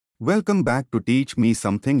Welcome back to Teach Me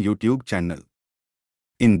Something YouTube channel.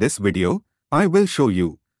 In this video, I will show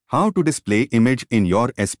you how to display image in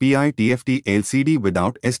your SPI TFT LCD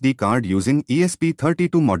without SD card using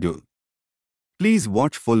ESP32 module. Please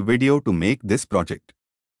watch full video to make this project.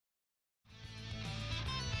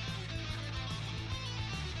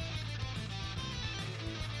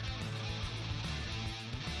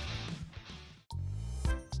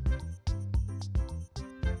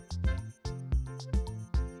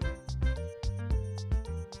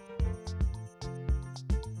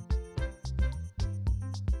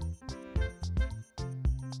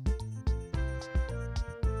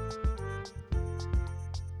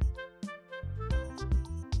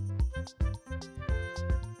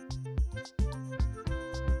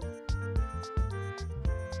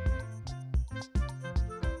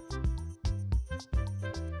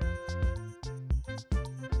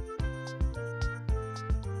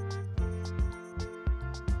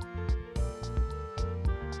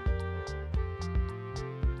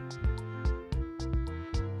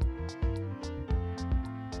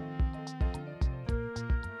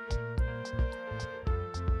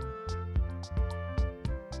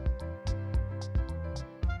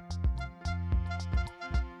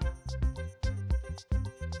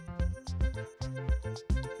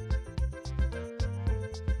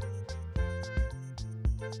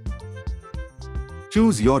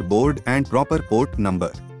 Choose your board and proper port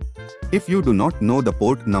number. If you do not know the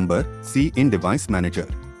port number, see in Device Manager.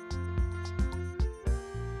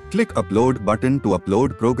 Click Upload button to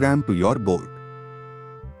upload program to your board.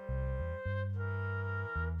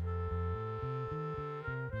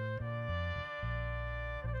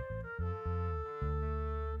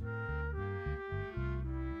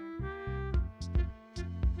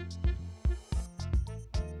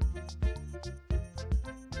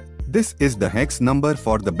 This is the hex number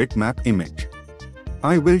for the bitmap image.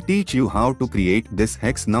 I will teach you how to create this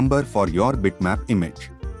hex number for your bitmap image.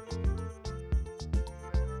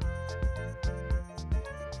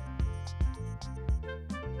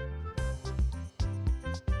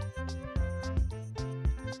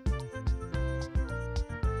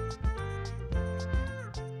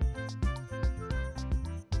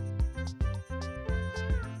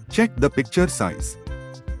 Check the picture size.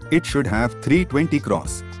 It should have 320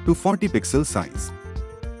 x 240 pixel size.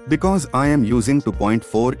 Because I am using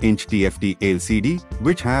 2.4 inch TFT LCD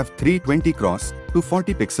which have 320 x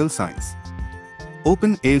 240 pixel size.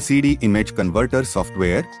 Open LCD image converter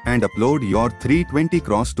software and upload your 320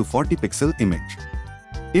 x 240 pixel image.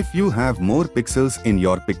 If you have more pixels in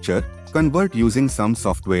your picture, convert using some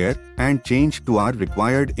software and change to our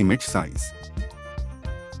required image size.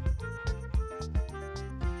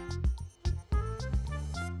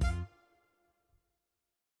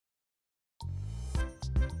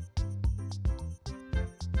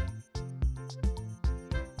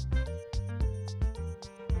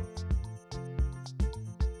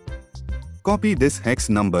 Copy this hex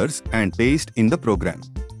numbers and paste in the program.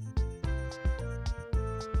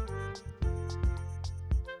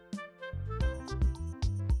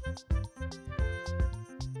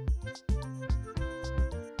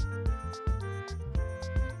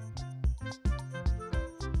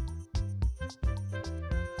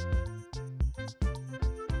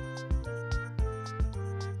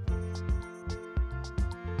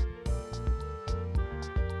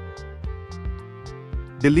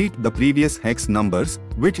 Delete the previous hex numbers,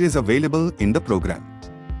 which is available in the program.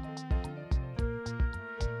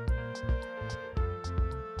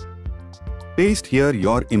 Paste here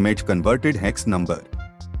your image converted hex number.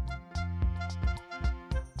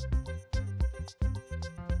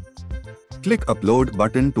 Click Upload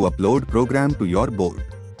button to upload program to your board.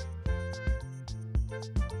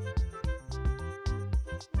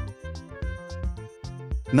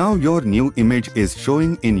 Now your new image is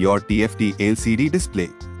showing in your TFT LCD display.